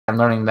and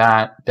learning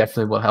that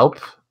definitely will help.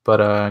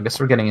 But I guess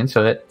we're getting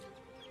into it.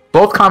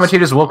 Both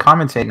commentators will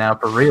commentate now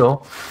for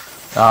real.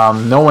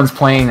 No one's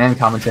playing and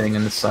commentating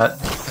in this set.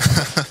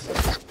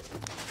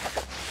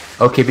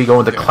 OKB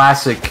going with the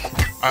classic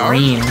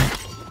green.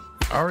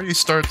 I already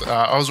start.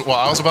 I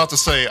was about to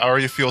say I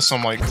already feel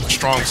some like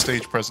strong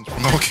stage presence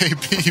from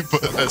OKB,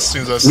 but as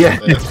soon as I see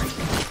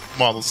that,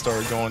 Model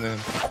started going in.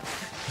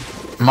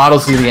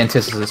 Model's the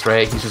antithesis,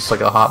 right? He's just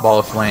like a hot ball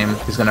of flame.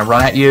 He's gonna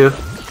run at you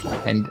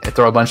and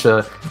throw a bunch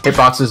of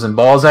hitboxes and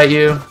balls at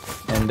you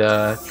and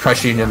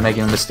pressure you into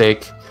making a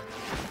mistake.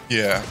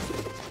 Yeah.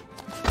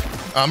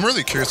 I'm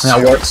really curious to see how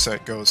this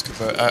set goes,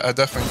 because I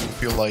definitely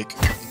feel like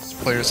these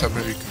players have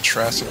very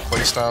contrasting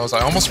playstyles.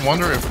 I almost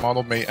wonder if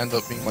Model may end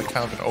up being like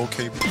kind of an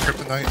OKB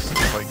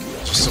Kryptonite, like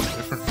just so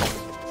different from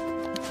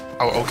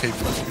how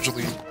OKB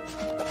usually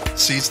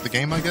sees the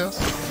game, I guess.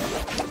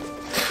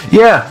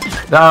 Yeah,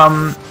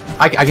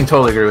 I can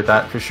totally agree with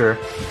that for sure.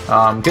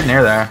 Good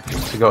nair there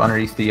to go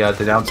underneath the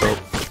down tilt.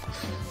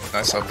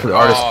 Nice up for the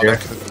artist here.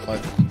 That could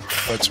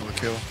have led to a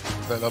kill.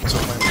 That up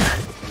tilt lane.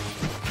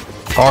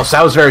 Oh, so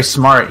that was very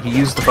smart. He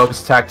used the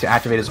focus attack to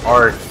activate his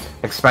art,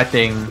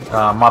 expecting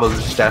Model to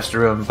just dash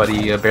through him, but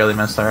he barely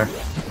missed there.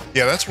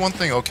 Yeah, that's one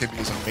thing OKB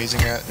is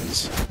amazing at,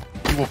 is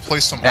he will play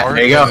some art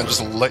and then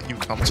just let you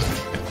come to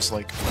him and just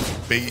like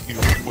bait you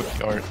with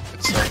the art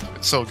itself.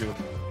 It's so good.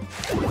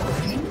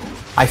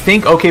 I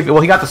think OKB,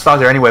 well, he got the stock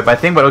there anyway, but I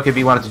think what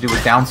OKB wanted to do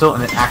was down tilt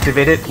and then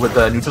activate it with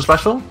the neutral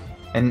special,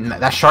 and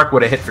that shark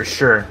would have hit for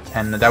sure,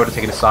 and that would have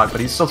taken the stock,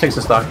 but he still takes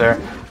the stock there.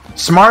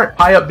 Smart,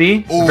 high up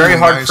B, ooh, very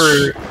hard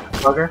for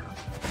Slugger.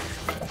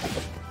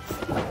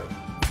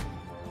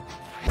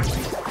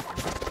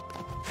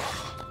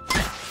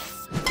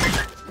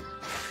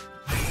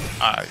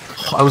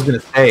 I was gonna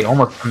say,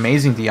 almost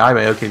amazing DI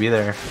by OKB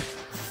there.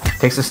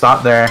 Takes a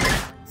stop there.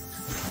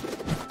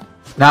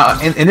 Now,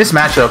 in this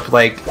matchup,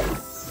 like,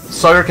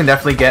 Slugger can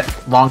definitely get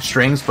long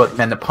strings, but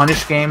man, the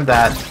punish game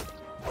that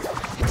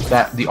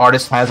the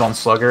artist has on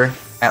Slugger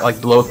at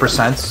like low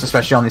percents,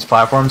 especially on these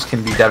platforms,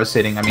 can be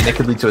devastating. I mean, it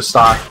could lead to a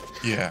stock.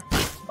 Yeah.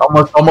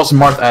 Almost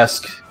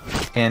Marth-esque.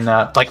 And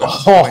like,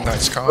 oh,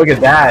 nice look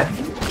at that.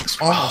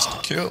 Almost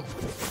a kill.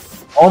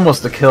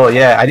 Almost a kill,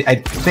 yeah. I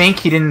think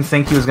he didn't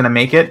think he was gonna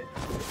make it.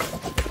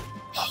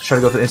 Try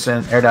to go for the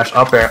instant air dash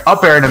up air.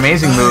 Up air, an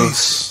amazing move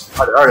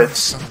by the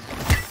artist.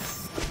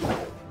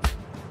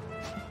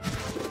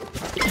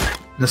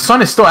 The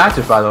sun is still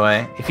active, by the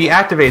way. If he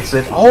activates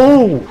it,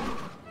 oh!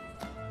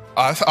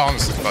 I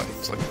honestly thought he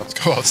was like, let's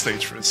go out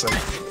stage for a second.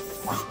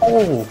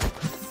 Oh!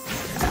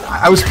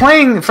 I was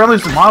playing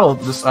Friendlies with Model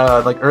this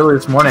like earlier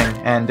this morning,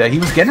 and he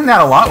was getting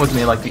that a lot with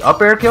me, like the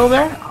up air kill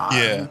there.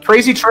 Yeah.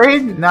 Crazy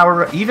trade. Now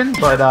we're even,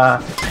 but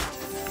I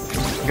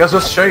guess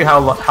let's show you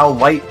how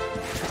light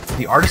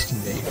the artist can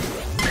be.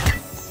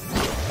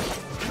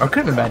 Or it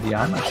could have been bad DI,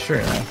 I'm not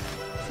sure.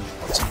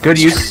 Good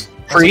use.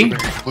 Tree.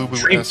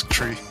 Blue-esque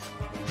tree.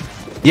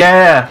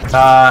 Yeah,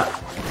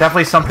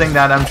 definitely something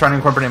that I'm trying to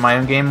incorporate in my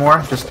own game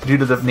more, just due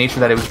to the nature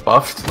that it was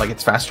buffed. Like,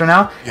 it's faster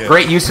now. Yeah.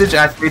 Great usage,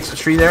 activates the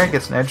tree there,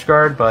 gets an edge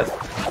guard, but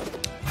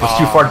it's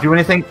too far to do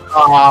anything.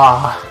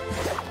 I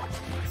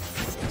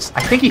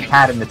think he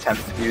had an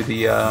attempt to do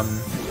the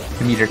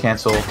meter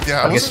cancel.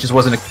 Yeah, I guess it just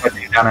wasn't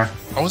expecting a counter.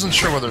 I wasn't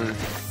sure whether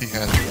he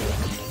had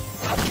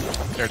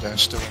air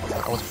dash still.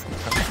 I wasn't.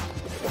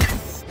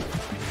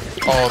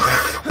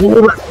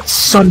 Oh,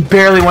 sun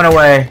barely went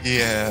away.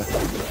 Yeah.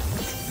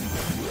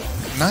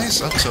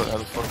 Nice up tilt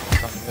out of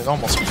focus. It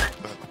almost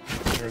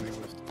barely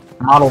whiffed.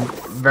 Model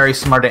very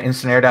smart to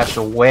instant air dash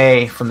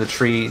away from the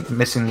tree,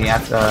 missing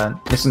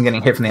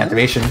getting hit from the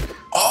activation.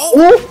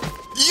 Oh!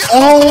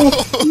 Oh!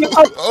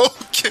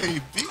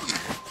 OKB!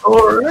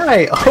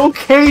 Alright,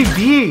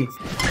 OKB!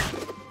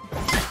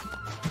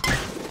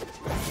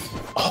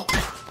 Oh.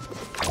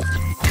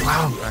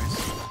 Wow. Nice.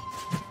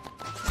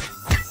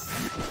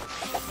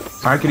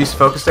 Alright, could use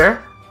focus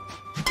there.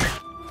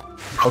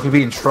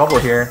 OKB in trouble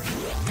here.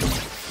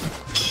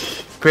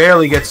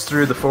 Barely gets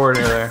through the forward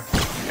air there.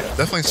 Yeah,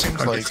 definitely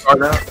seems like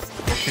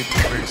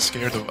OKB very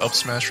scared of up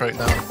smash right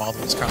now, and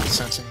Model is kind of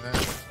sensing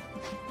that.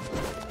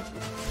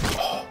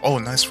 Oh,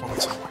 nice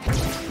forward tilt.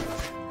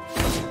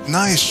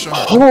 Nice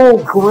shot.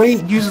 Oh,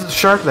 great use of the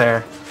shark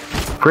there.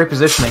 Great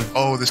positioning.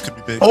 Oh, this could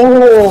be big.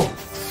 Oh!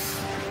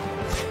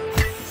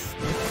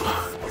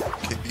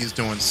 OKB is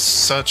doing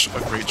such a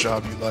great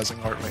job utilizing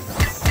art right now.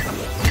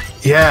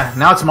 Yeah,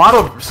 now it's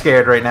Model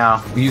scared right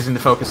now, using the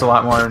focus a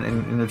lot more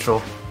in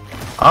neutral.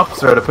 Up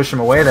throw to push him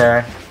away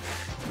there.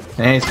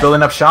 And he's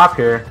building up shop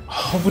here.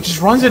 Oh, but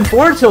just runs in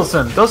forward tilts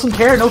him. Doesn't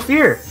care, no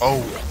fear.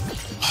 Oh.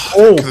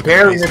 Oh,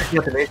 barely missed the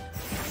activation.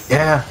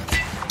 Yeah.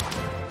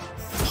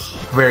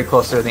 Very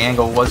close there. The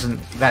angle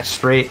wasn't that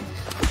straight.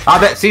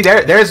 See,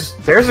 there's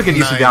a good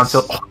use of down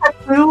tilt. Oh, that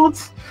killed.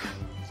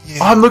 Yeah.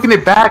 Oh, I'm looking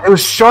at back. It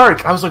was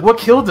Shark. I was like, what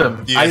killed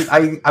him? Yeah.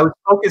 I was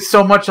focused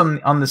so much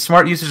on the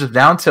smart usage of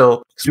down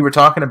tilt because we were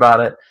talking about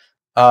it.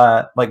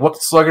 Like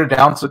what Slugger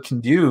down tilt can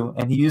do,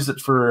 and he used it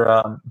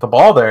for the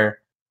ball there.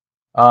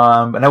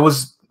 And I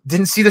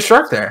didn't see the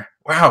Shark there.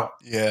 Wow.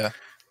 Yeah.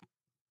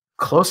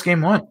 Close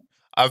game one.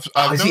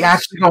 Is he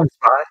actually going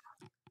spy?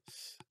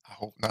 I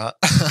hope not.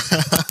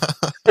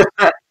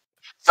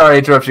 Sorry, I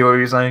interrupted you. What were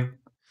you saying?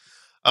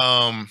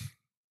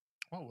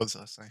 What was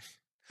I saying?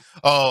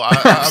 Oh,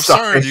 I've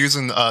started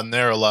using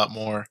Nair a lot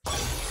more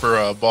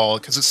for ball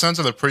because it sends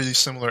at a pretty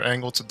similar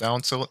angle to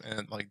down tilt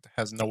and like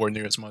has nowhere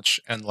near as much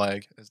end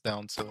lag as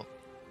down tilt.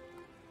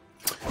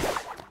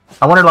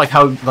 I wonder like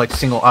how like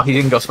single. Oh, he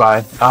didn't go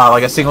spy.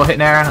 Like a single hit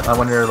Nair. I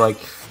wonder like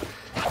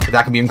if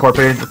that can be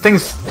incorporated. The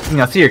things, you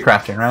know, theory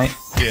crafting, right?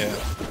 Yeah.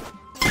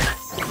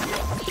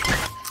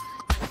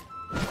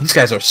 These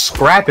guys are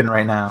scrapping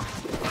right now.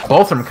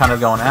 Both of them kind of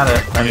going at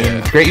it. I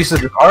mean, great use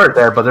of the art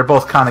there, but they're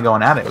both kind of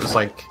going at it. It was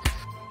like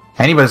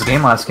anybody's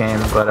game last game,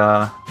 but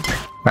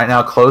right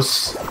now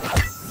close.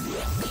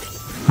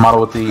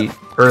 Model with the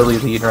early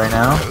lead right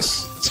now. Yeah,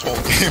 this whole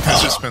game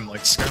has just been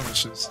like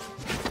skirmishes.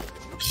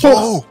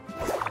 Whoa!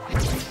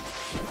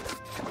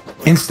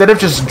 Instead of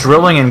just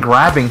drilling and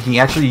grabbing, he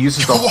actually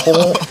uses the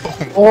whole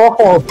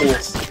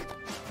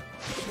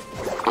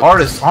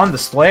artist on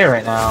display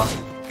right now,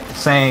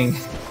 saying.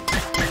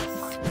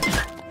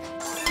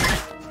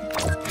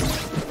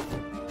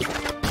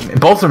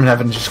 Both of them have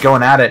been just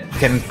going at it,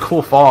 getting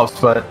cool falls,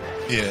 but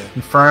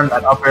confirm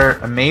that up air,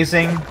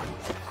 amazing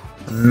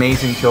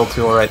kill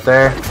tool right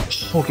there.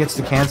 Oh, gets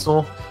to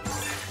cancel.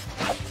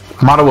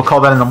 Motto will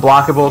call that an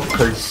unblockable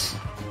because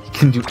he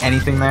can do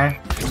anything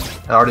there.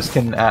 The artist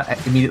can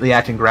immediately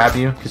act and grab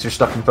you because you're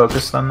stuck in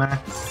focus on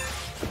there.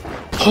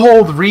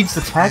 Oh, reads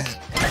the tech.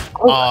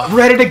 Oh,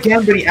 read it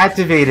again, but he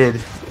activated.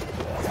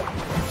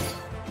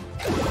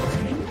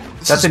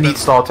 That's a neat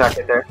stall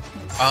tactic there.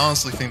 I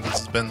honestly think this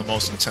has been the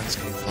most intense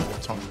game of the whole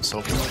tournament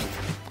so far.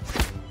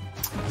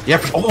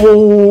 Yep.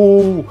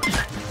 Oh!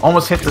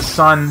 Almost hit the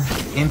sun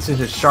into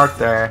his shark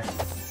there.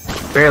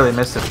 Barely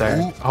missed it there.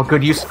 Ooh. Oh,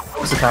 good use of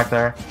focus attack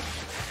there.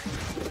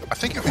 I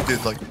think if he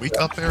did like weak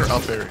up air,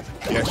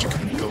 he actually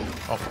could go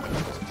off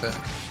of that.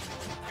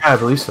 Yeah, I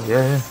believe so.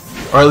 Yeah.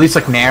 Or at least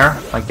like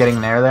Nair, like getting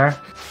Nair there.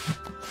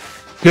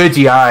 Good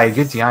DI by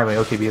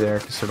OKB there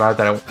to survive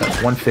that at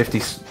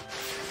 150.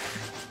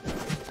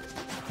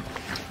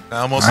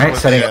 Now I'm also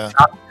setting up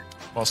top.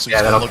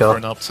 That'll look for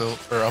an up tilt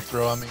or up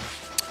throw. I mean,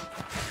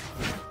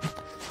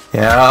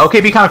 yeah,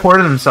 OKB kind of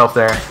cornered himself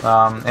there,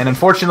 and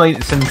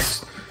unfortunately,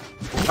 since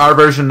our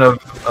version of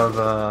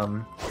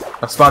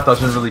spot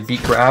doesn't really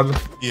beat grab.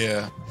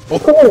 Yeah.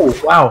 Oh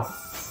wow!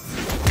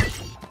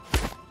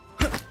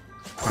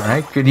 All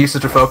right, good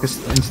usage of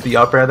focus into the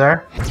up air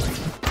there.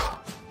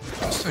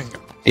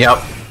 Yep.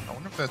 I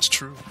wonder if that's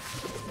true.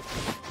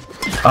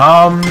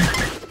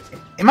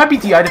 It might be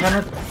DI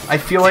dependent. I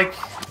feel like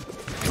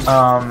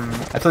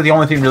the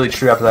only thing really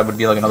true after that would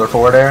be like another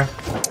forward air.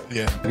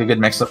 Yeah. Like a good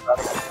mix of that.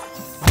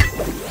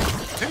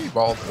 Maybe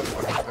ball.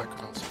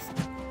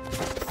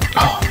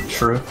 Oh,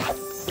 true.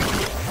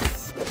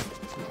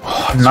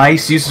 Oh,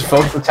 nice use of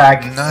focus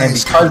attack.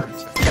 Nice. And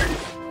because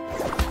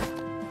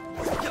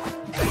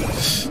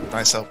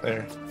nice out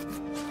there.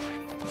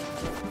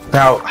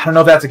 Now, I don't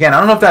know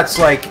if that's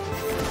like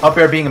up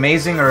air being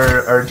amazing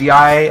or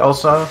DI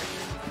also,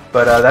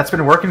 but that's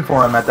been working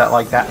for him at that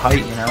height,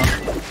 you know.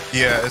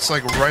 Yeah, it's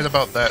like right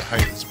about that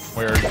height is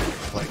where you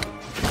like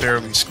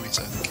barely squeeze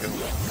out the kill.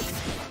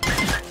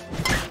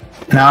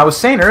 Now I was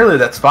saying earlier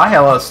that Spy had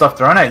a lot of stuff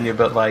thrown at you,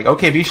 but like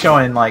OKB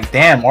showing like,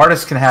 damn,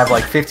 artists can have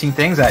like 15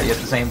 things at you at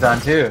the same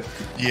time too.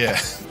 Yeah.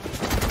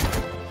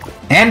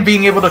 And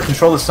being able to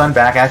control the sun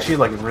back actually,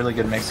 like a really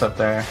good mix up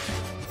there.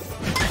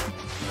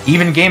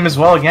 Even game as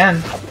well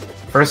again.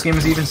 First game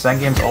is even,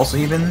 second game's also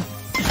even.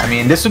 I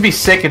mean, this would be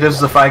sick if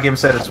this was a 5-game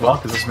set as well,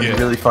 because it's been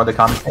really fun to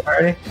commentate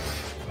already.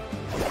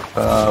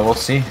 We'll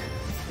see.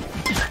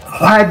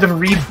 I had to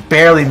read,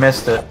 barely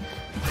missed it.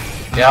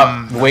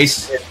 Yep,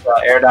 wasted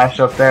air dash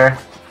up there.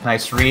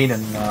 Nice read,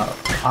 and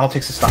Otto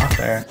takes a stop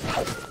there.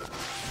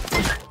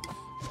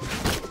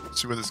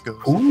 Let's see where this goes.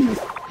 Ooh.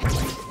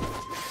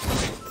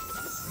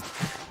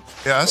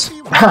 Yeah, I see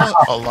a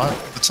lot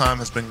of the time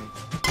has been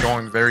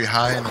going very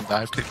high and then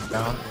dive kicking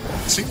down.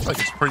 It seems like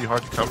it's pretty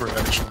hard to cover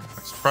actually.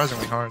 Like,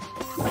 surprisingly hard.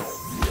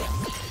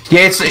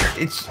 Yeah,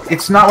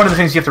 it's not one of the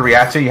things you have to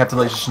react to. You have to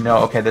like, just know,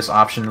 okay, this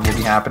option will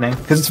be happening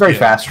because it's very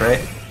fast,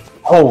 right?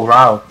 Oh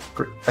wow!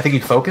 I think he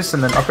focused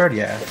and then up air.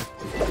 Yeah.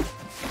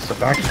 So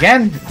back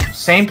again,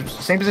 same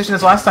position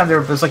as last time.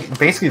 There was like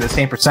basically the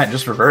same percent,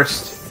 just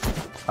reversed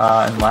in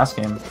the last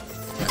game.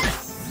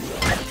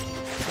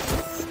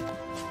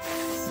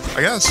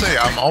 I gotta say,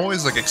 I'm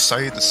always like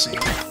excited to see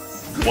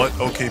what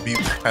OKB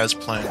has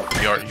planned,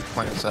 the art he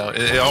plans out.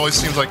 It always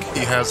seems like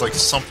he has like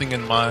something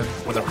in mind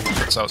whenever he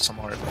puts out some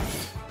art.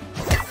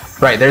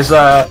 Right, there's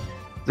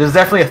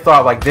definitely a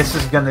thought like this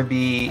is gonna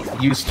be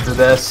used for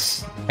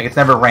this. Like it's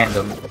never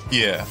random.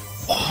 Yeah.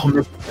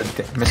 Oh,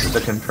 misses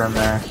the confirm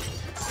there.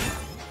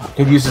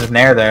 Good uses of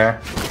Nair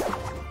there.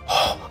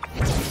 Oh,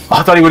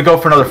 I thought he would go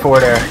for another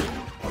forward air.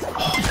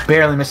 Oh,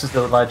 barely misses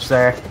the ledge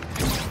there.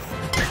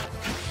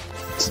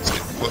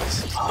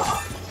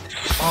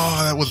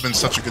 Oh, that would have been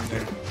such a good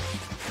Nair.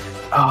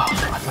 Oh,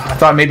 I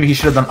thought maybe he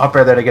should have done up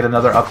air there to get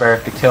another up air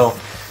to kill.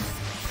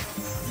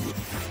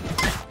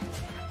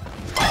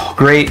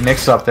 Great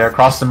mix-up there.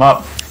 Crossed him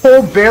up.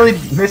 Oh, barely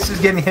misses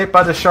getting hit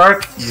by the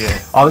shark.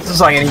 Yeah. Oh, this is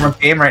like anyone's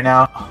game right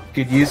now.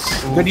 Good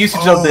use. Good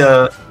usage of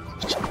the...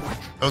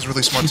 That was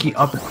really smart.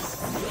 Up.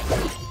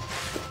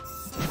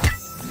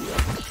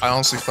 I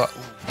honestly thought...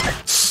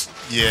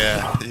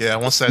 Yeah,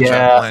 once that jump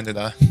landed,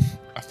 I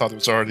thought it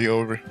was already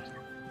over.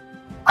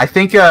 I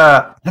think,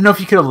 I don't know if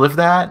he could have lived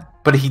that,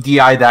 but he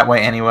DI'd that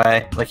way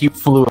anyway. Like, he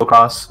flew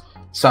across.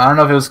 So I don't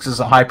know if it was because it's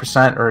a high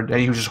percent or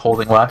he was just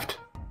holding left.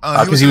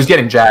 Because he was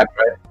getting jabbed,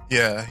 right?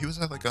 Yeah, he was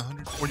at like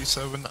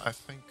 147. I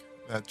think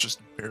that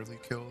just barely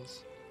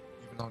kills,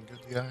 even on good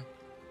DI.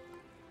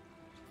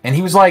 And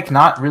he was like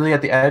not really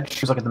at the edge.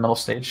 He was like at the middle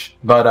stage.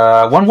 But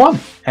 1-1.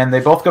 And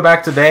they both go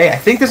back to Bay. I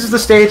think this is the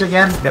stage,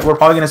 again, that we're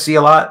probably going to see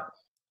a lot.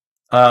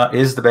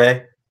 Is the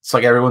Bay. It's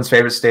like everyone's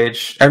favorite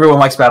stage. Everyone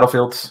likes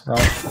Battlefield.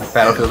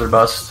 Battlefield or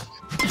bust.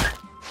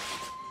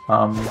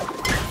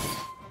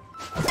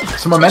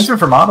 Some momentum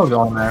for Mono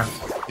going there.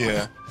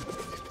 Yeah.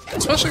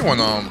 Especially when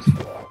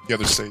the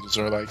other stages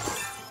are like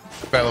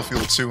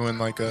Battlefield 2 and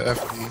like a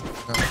FD.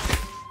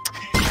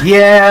 You know?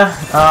 Yeah.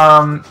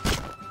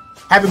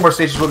 Having more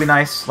stages will be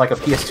nice, like a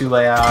PS2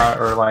 layout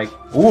or like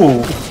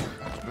ooh.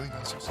 Really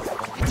nice.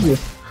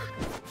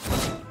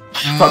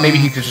 I thought maybe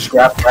he could just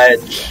grab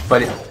ledge,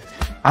 but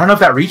I don't know if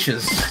that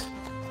reaches.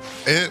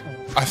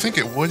 I think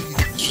it would.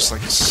 It's just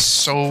like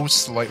so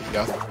slightly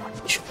out of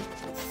range.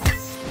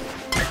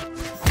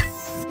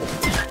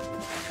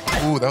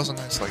 Ooh, that was a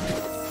nice like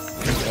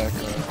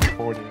back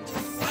border.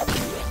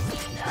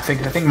 I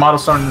think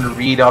Model's starting to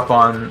read up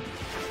on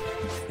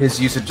his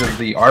usage of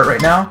the art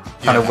right now.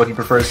 Kind of what he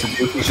prefers to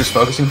do. He's just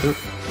focusing through.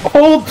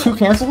 Oh, 2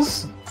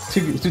 cancels,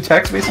 two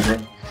techs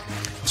basically.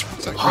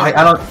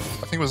 I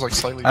think it was like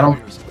slightly. I don't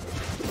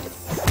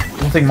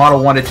think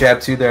Model wanted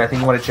jab 2 there. I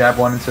think he wanted jab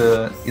 1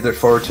 into either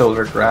forward tilt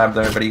or grab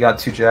there, but he got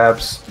 2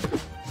 jabs.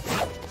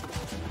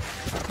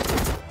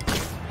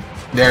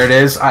 There it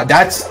is.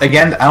 That's,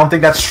 again, I don't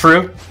think that's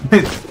true.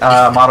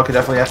 Model could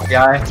definitely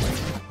SDI.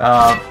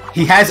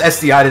 He has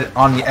SDI'd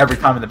on me every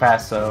time in the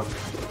past, so.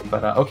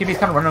 But OKB's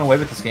kind of running away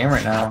with this game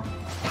right now.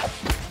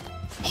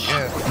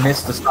 Yeah.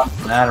 Missed the stuff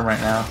from Adam right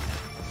now.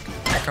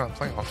 Kind of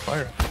playing on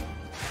fire.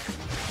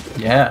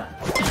 Yeah.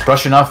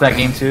 Brushing off that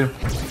game too.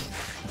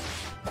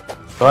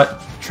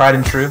 But, tried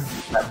and true,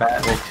 that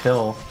bat will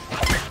kill.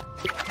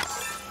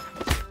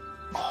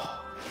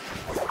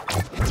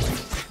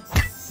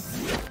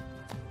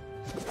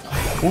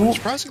 Ooh,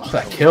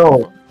 that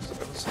kill.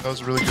 That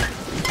was really good.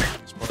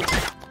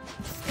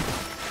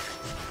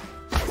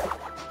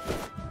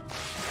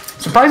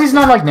 Surprised he's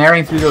not like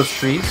narrowing through those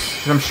trees.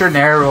 Cause I'm sure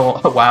Nair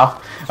will. Oh,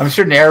 wow. I'm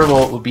sure Nair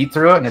will beat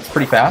through it, and it's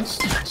pretty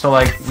fast. So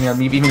like, you know,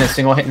 maybe even a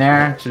single hit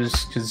Nair,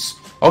 just because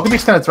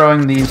OKB's kind of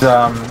throwing these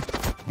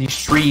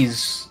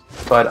trees,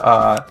 but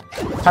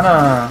kind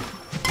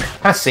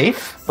of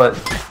safe, but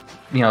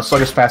you know,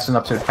 Slugger's fast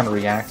enough to kind of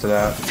react to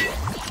that.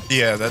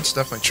 Yeah, that's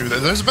definitely true.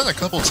 There's been a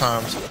couple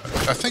times,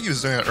 I think he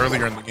was doing it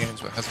earlier in the games,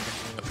 but hasn't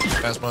been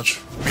doing it as much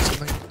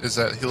recently, is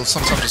that he'll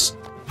sometimes just...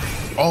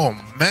 Oh,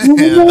 man,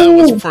 that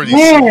was pretty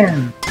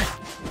sick.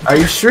 Are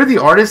you sure the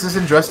artist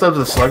isn't dressed up as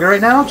a Slugger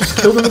right now? Just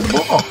killed him with the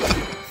ball.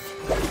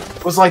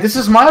 Was like, this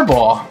is my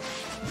ball.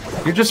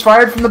 You're just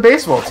fired from the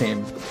baseball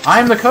team. I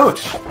am the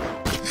coach.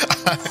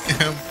 I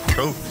am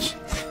coach.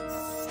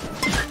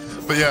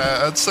 But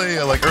yeah, I'd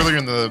say, like, earlier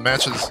in the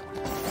matches...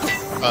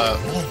 Oh,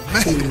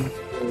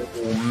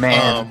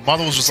 man.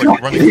 Model was just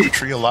like running through the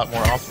tree a lot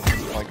more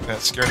often, like that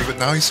scared of it.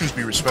 Now he seems to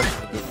be respecting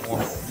it a bit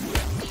more.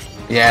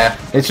 Yeah,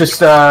 it's just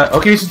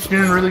OKB's just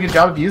doing a really good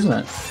job of using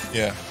it.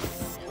 Yeah,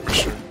 for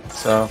sure.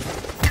 So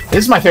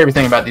this is my favorite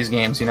thing about these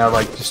games, you know,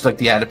 like just like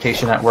the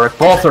adaptation at work.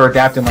 Both are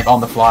adapting like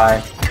on the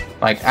fly,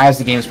 like as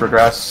the games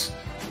progress.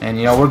 And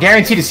you know, we're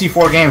guaranteed to see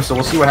 4 games, so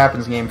we'll see what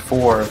happens in game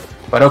 4.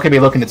 But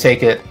OKB looking to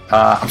take it.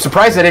 I'm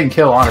surprised they didn't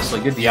kill, honestly.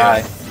 Good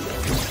DI.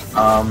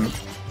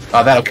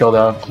 Oh, that'll kill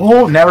though.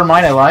 Oh, never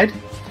mind, I lied.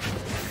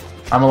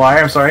 I'm a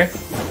liar, I'm sorry.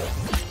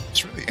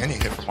 It's really any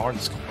hit from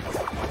artists can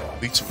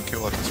lead to a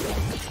kill at this point.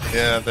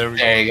 Yeah, there we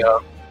go. There you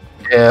go.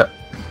 Yeah.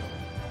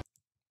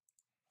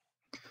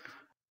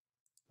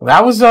 Well,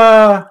 that was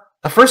the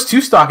first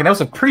 2-stock, and that was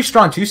a pretty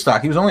strong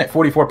 2-stock. He was only at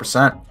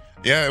 44%.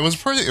 Yeah, it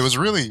was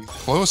really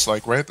close,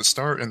 like right at the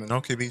start, and then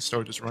OKB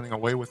started just running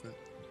away with it.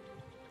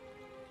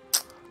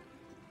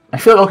 I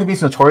feel like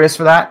OKB's notorious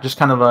for that. Just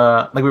kind of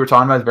like we were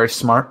talking about, very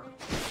smart.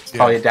 It's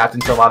probably adapting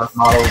to a lot of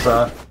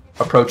models'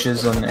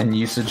 approaches and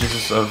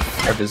usages of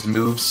his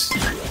moves.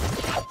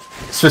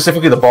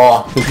 Specifically the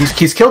ball.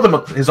 He's killed him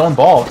with his own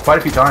ball quite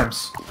a few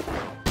times.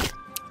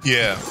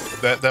 Yeah,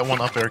 that one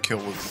up air kill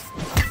was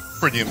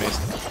pretty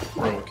amazing.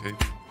 We're okay.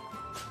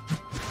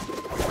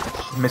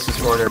 Misses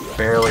for there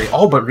barely.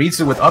 Oh, but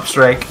reads it with up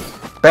strike.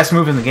 Best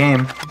move in the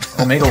game.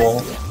 Omega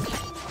wall.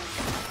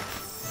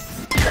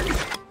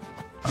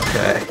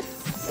 Okay.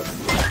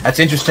 That's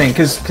interesting,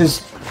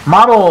 because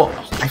Model...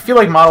 I feel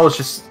like Model is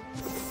just...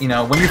 You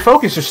know, when you're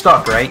focused, you're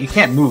stuck, right? You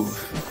can't move.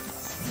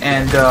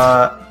 And,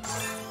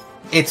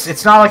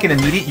 it's not like an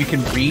immediate you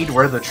can read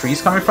where the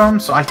tree's coming from,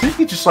 so I think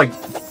he just, like,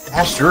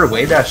 dash through,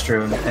 wave dash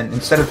through, and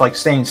instead of, like,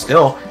 staying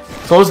still,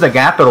 close the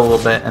gap a little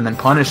bit and then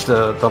punish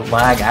the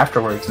lag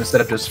afterwards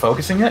instead of just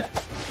focusing it.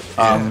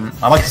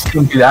 I like to see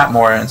him do that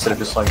more instead of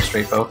just like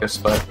straight focus,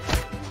 but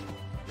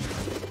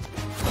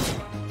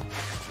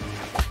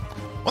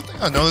one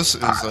thing I notice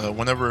is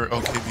whenever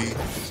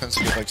OKB tends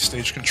to get like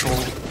stage control,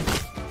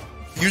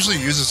 he usually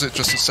uses it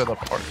just to set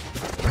up art.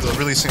 So it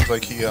really seems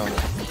like he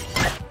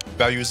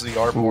values the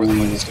art more than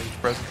like the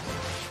stage presence.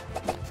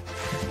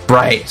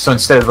 Right. So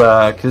instead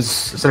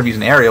of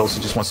using aerials,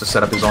 he just wants to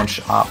set up his own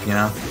shop, you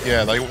know?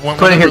 Yeah, like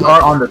putting his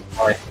art on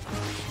display.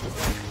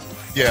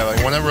 Yeah,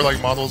 like whenever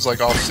like models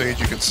like off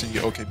stage, you can see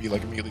OKB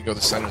like immediately go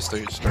to center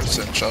stage, start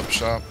setting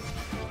shop.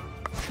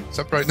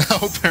 Except right now,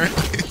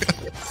 apparently.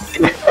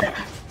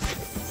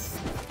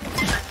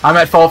 I'm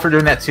at fault for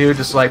doing that too,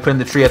 just like putting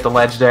the tree at the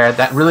ledge there.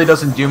 That really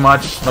doesn't do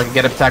much. Like a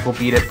get up attack will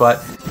beat it,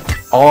 but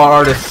all our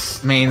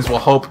artists mains will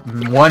hope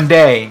one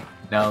day,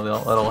 you know,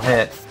 it'll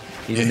hit.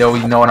 Even though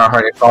we know in our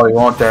heart it probably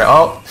won't there.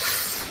 Oh,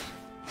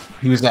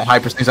 he was at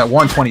hyper. He's at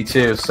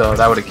 122, so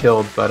that would have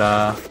killed.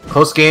 But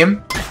close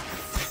game.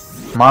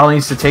 Model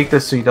needs to take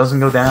this so he doesn't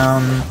go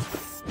down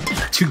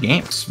 2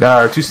 games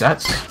or 2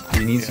 sets.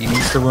 He needs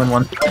to win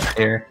 1 set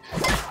here.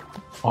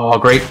 Oh,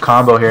 great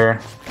combo here.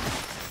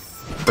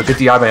 But good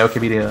DI by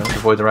OKB to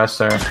avoid the rest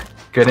there.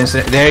 Good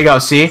instant. There you go.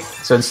 See?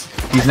 So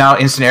he's now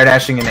instant air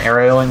dashing and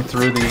aerialing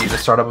through the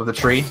startup of the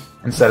tree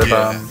instead of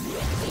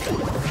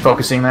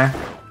focusing there.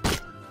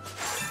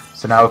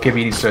 So now OKB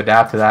needs to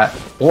adapt to that.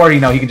 Or,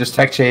 you know, he can just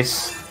tech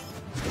chase.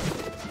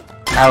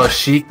 Alice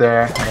Sheik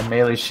there. And a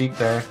melee Sheik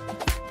there.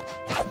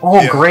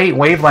 Oh, great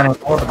wave line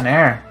up in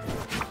air.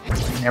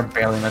 Air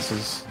barely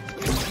misses.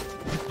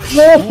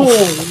 That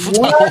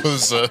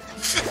was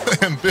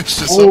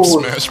ambitious up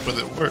smash, but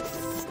it worked.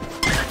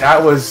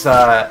 That was,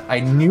 I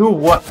knew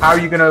how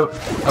you gonna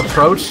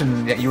approach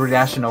and that you were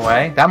dashing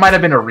away. That might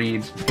have been a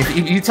read.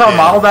 If you tell a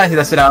model that,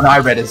 he'd say, "Oh, no, I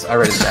read his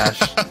dash."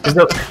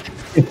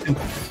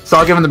 So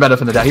I'll give him the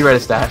benefit of the doubt. He read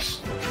his dash.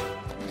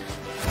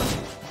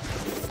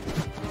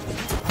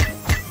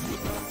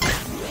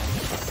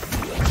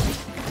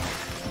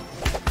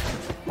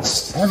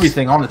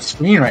 Everything on the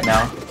screen right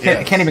now.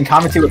 Can't even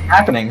commentate what's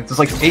happening. It's just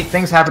like 8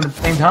 things happen at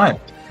the same time.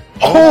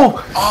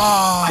 Oh!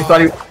 I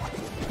thought he...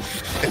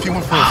 If he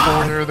went for a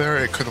forward there,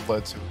 it could have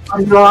led to.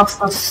 He lost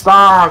the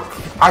stock.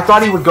 I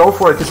thought he would go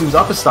for it because he was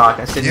up a stock.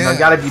 I said, you know, you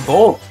gotta be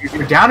bold.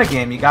 You're down a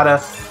game. You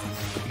gotta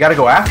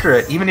go after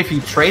it. Even if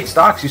you trade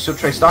stocks, you still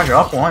trade stocks. You're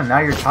up 1. Now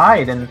you're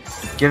tied and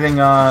giving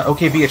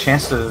OKB a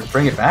chance to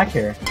bring it back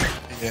here.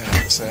 Yeah,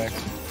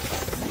 exactly.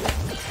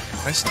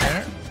 Nice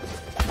there.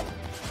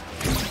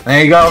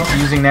 There you go.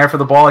 Using there for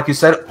the ball, like you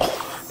said.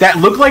 Oh, that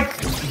looked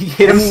like he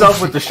hit himself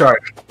with the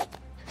shark.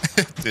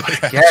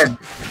 Again.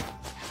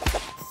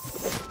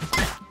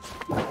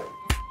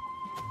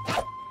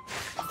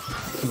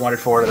 He wanted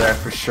forward there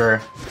for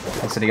sure.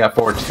 I said he got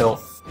forward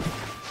tilt.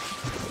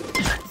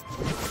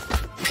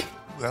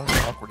 That was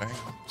an awkward angle.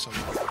 So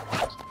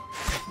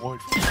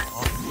avoid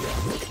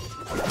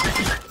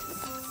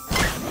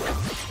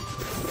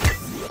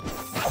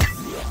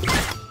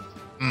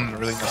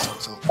really nice up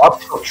tilt.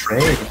 Up tilt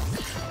trade.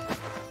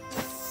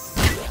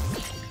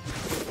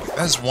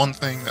 That's one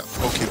thing that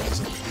OKB is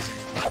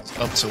amazing is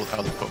up tilt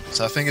out of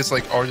focus. I think it's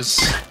like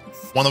artists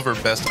one of her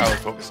best out of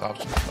focus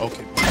options.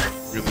 OKB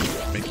really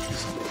making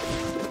use of it.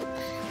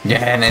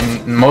 Yeah,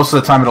 and most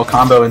of the time it'll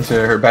combo into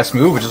her best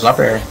move, which is up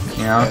air,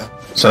 you know? Yeah.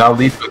 So that'll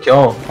lead to a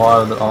kill a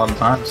lot of the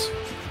times.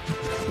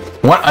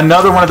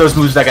 Another one of those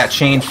moves that got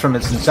changed from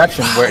its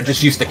inception, where it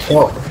just used to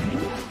kill.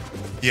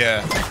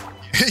 Yeah.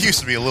 It used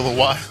to be a little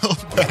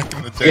wild back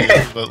in the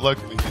day, but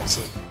luckily it's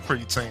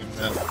pretty tame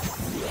now.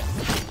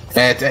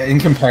 In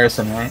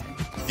comparison, right?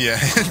 Yeah,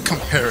 in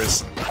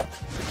comparison.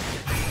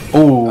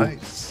 Ooh.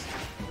 Nice.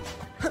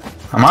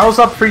 Model's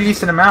up a pretty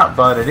decent amount,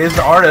 but it is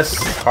the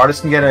artist.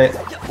 Artist can get a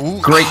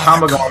great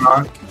combo going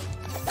on.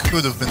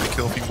 Could have been the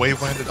kill if he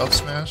wave landed up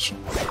smash.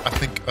 I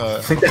think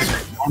that's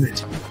what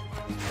it.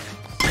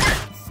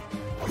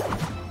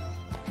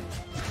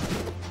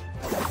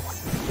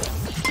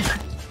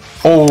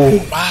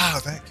 Oh wow,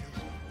 that kill.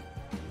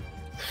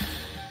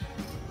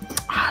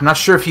 I'm not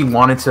sure if he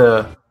wanted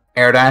to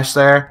air dash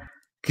there,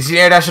 because he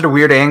air dashed at a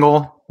weird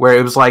angle where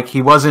it was like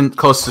he wasn't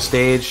close to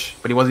stage,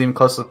 but he wasn't even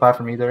close to the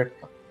platform either.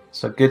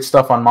 So good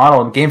stuff on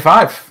model in game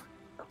 5.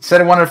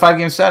 Said it wanted a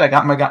 5-game set. I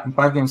got my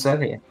 5-game set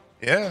here.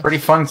 Yeah. Pretty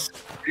fun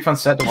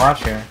set to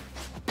watch here.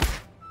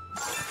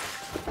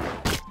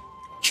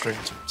 Straight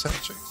into set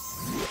chase.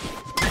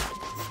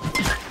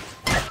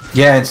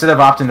 Yeah, instead of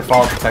opting to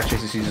follow the tech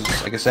chases, he's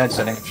just, like I said,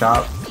 setting up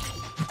shop.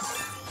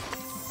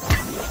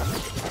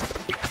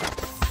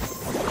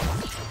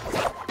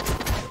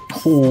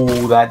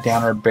 Oh, that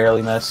downer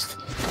barely missed.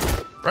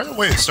 Right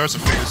away, it's starting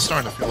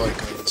to feel like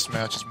this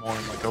match is more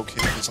like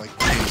OKB's like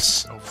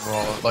pace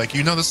overall. Like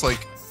you notice,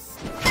 like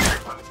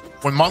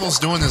when Model's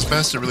doing his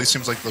best, it really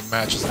seems like the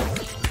match is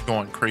like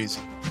going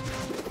crazy.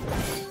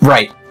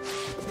 Right.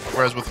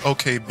 Whereas with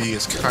OKB,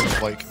 it's kind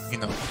of like, you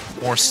know,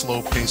 more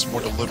slow pace,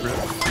 more deliberate.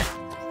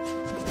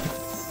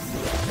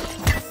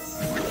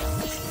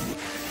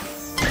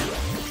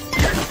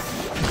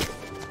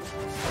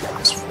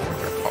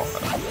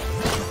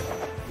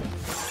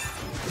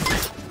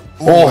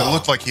 Oh, it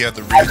looked like he had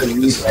the read.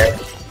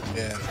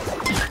 Yeah.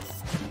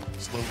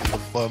 Slowly the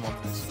flub on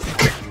this.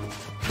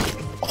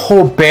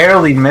 Oh,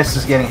 barely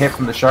misses getting hit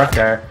from the shark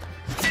there.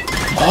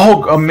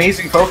 Oh,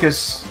 amazing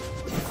focus.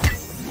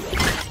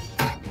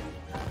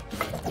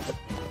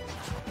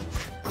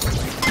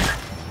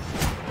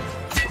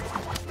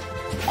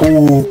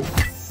 Ooh.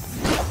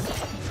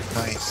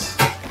 Nice.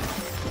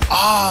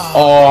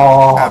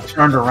 Oh,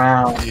 turned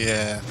around.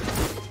 Yeah.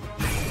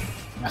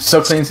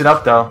 So cleans it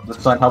up though. The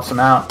sun helps him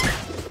out.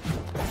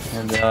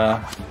 And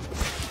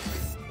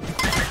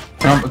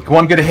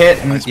one good hit,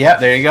 and nice. Yeah,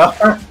 there you go.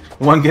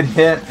 One good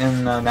hit,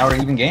 and now we're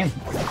even game.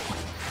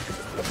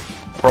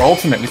 For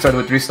ultimate, we started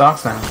with 3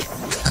 stocks now.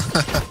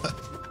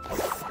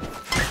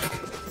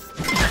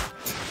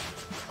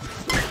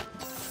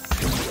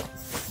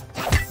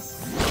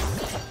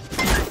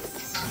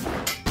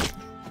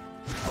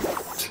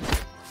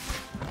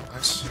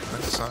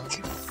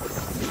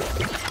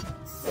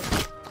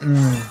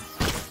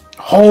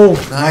 Oh,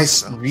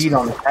 nice read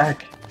on the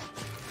tech.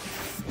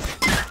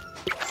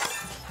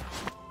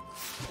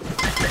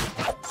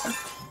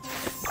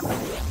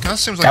 Kind of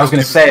seems like I was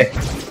gonna say. Go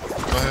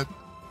ahead.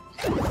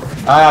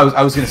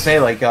 I was gonna say,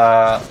 like,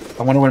 I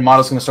wonder when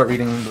Model's gonna start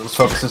reading those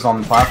focuses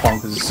on the platform,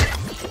 because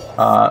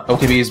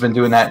OKB has been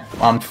doing that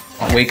on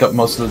Wake Up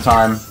most of the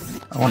time.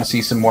 I want to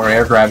see some more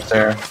air grabs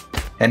there.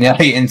 And yeah,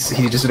 he just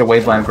did a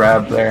waveland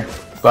grab there.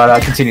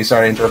 But continue.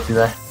 Sorry to interrupt you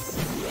there.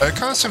 It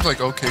kind of seems like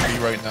OKB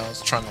right now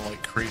is trying to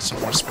like create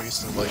some more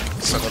space and like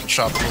set up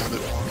shop a little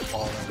bit more.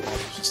 While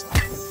he's just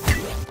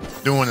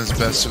doing his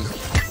best to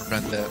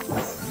prevent that.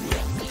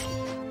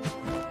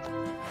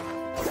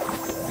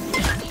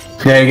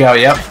 There you go.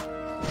 Yep.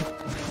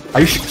 Are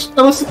you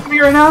still listening to me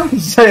right now?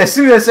 As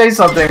soon as I say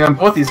something on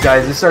both these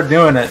guys, they start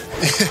doing it.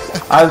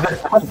 either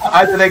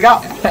I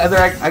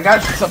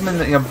got something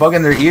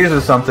bugging their ears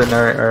or something,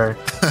 or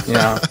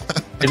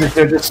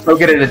they're just so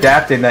good at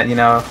adapting that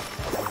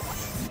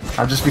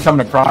I'm just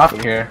becoming a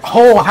prophet here.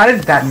 Oh, how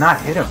did that not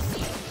hit him?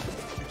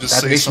 You just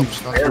say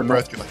something under your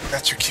breath. You're like,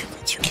 "That's your cue.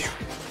 That's your cue."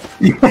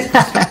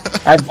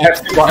 I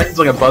have 2 lines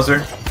like a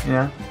buzzer.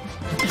 Yeah.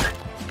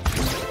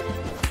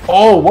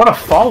 Oh, what a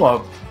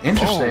follow-up!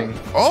 Interesting.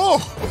 Oh,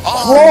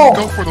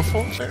 go for the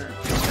full chair.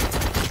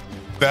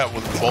 That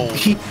was bold.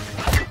 He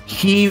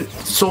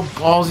so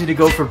ballsy to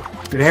go for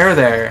bear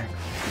there.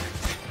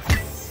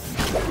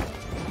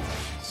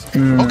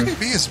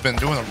 OKB has been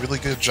doing a really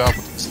good job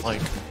with these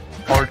like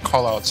hard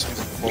callouts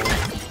using forward.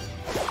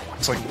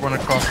 It's like run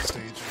across the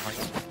stage and like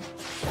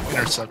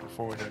intercept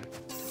forward there.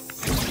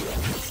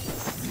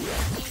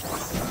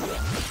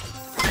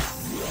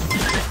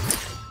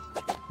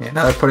 Yeah,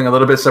 now they're putting a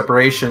little bit of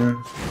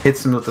separation.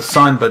 Hits him with the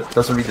sun, but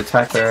doesn't read the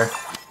tech there.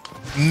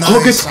 Nice.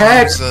 Oh, good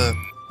tech!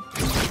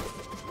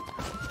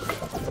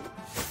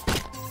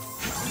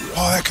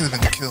 Oh, that could have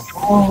been the kill.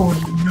 Oh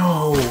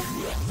no!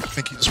 I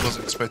think he just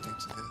wasn't expecting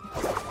to hit.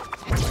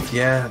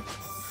 Yeah.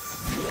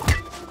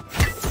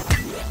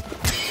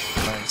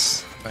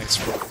 Nice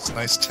focus,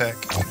 nice tech.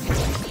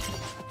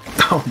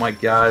 Oh my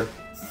god.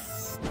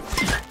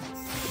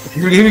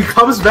 He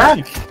comes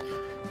back!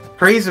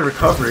 Crazy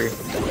recovery.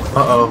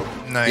 Uh-oh.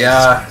 Nice.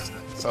 Yeah.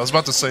 So I was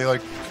about to say,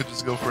 like, could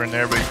just go for an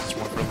air, but he just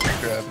went for a loop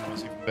grab and it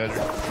was even better.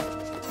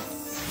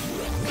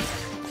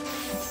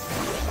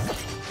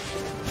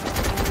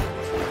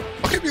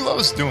 OKB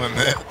loves doing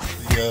that.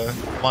 The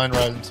line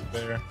ride into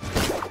bear.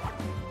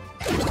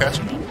 Just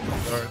catching him.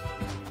 Guard.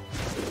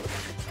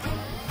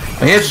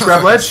 Oh, yeah, just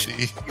grab ledge.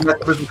 He got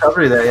the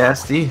recovery there, yeah,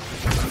 SD.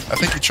 I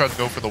think he tried to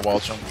go for the wall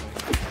jump.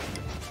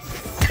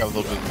 Got a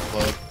little bit of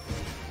flood.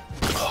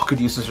 Oh, good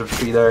usage of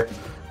tree there.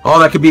 Oh,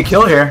 that could be a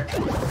kill here. I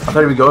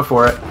thought he would go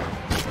for it.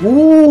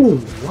 Ooh,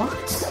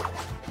 what?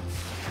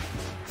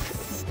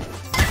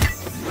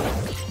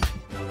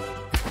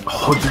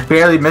 Oh, he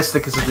barely missed it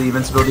because of the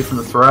invincibility from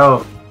the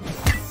throw.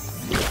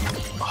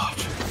 Oh,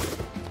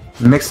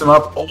 mix them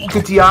up. Oh,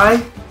 good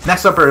DI.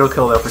 Next up, it'll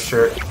kill though for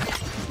sure.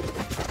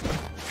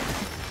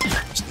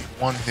 Just need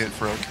one hit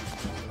for OK.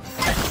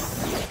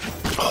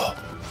 Oh.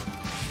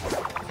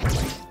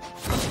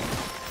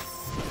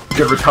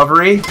 Good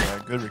recovery. Yeah,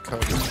 good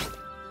recovery.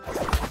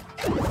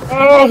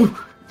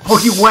 Oh! Oh,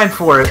 he went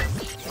for it.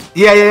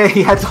 Yeah,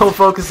 he had to hold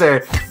focus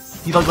there.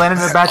 He like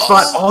landed in a bad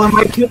spot. Oh,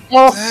 my god!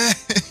 Oh.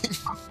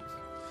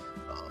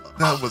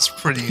 That was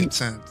pretty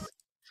intense.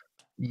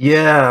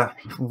 Yeah,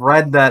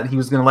 read that he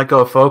was gonna let go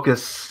of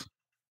focus.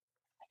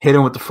 Hit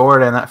him with the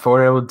forward, and that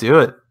forward will do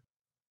it.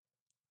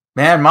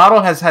 Man,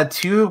 Model has had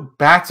 2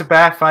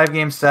 back-to-back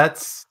 5-game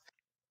sets.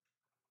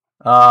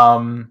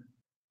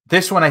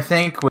 This one I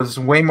think was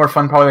way more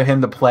fun probably with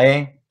him to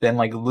play than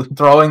like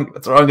throwing a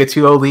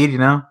 2-0 lead,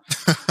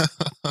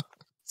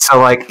 So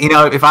like,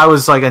 if I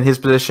was like in his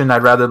position,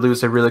 I'd rather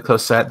lose a really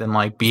close set than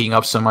like beating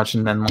up so much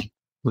and then like,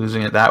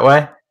 losing it that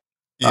way.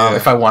 Yeah,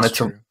 if I wanted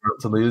to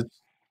lose.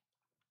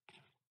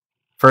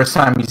 First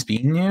time he's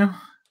beaten you?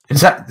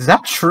 Is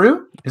that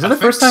true? Is that the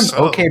first time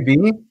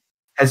OKB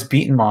has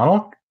beaten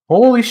Model?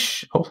 Holy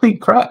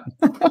crap.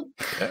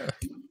 Yeah.